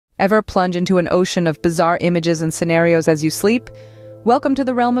Ever plunge into an ocean of bizarre images and scenarios as you sleep? Welcome to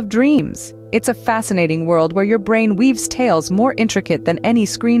the realm of dreams. It's a fascinating world where your brain weaves tales more intricate than any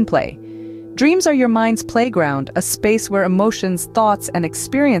screenplay. Dreams are your mind's playground, a space where emotions, thoughts, and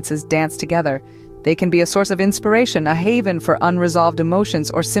experiences dance together. They can be a source of inspiration, a haven for unresolved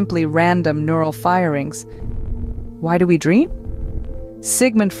emotions, or simply random neural firings. Why do we dream?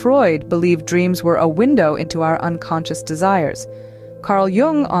 Sigmund Freud believed dreams were a window into our unconscious desires. Carl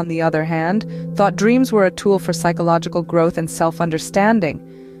Jung, on the other hand, thought dreams were a tool for psychological growth and self-understanding.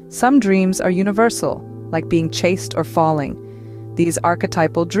 Some dreams are universal, like being chased or falling. These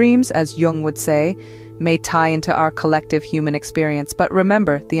archetypal dreams, as Jung would say, may tie into our collective human experience. But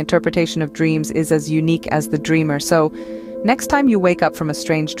remember, the interpretation of dreams is as unique as the dreamer. So, next time you wake up from a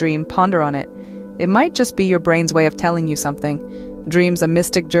strange dream, ponder on it. It might just be your brain's way of telling you something. Dreams a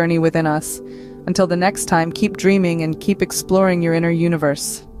mystic journey within us. Until the next time, keep dreaming and keep exploring your inner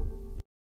universe.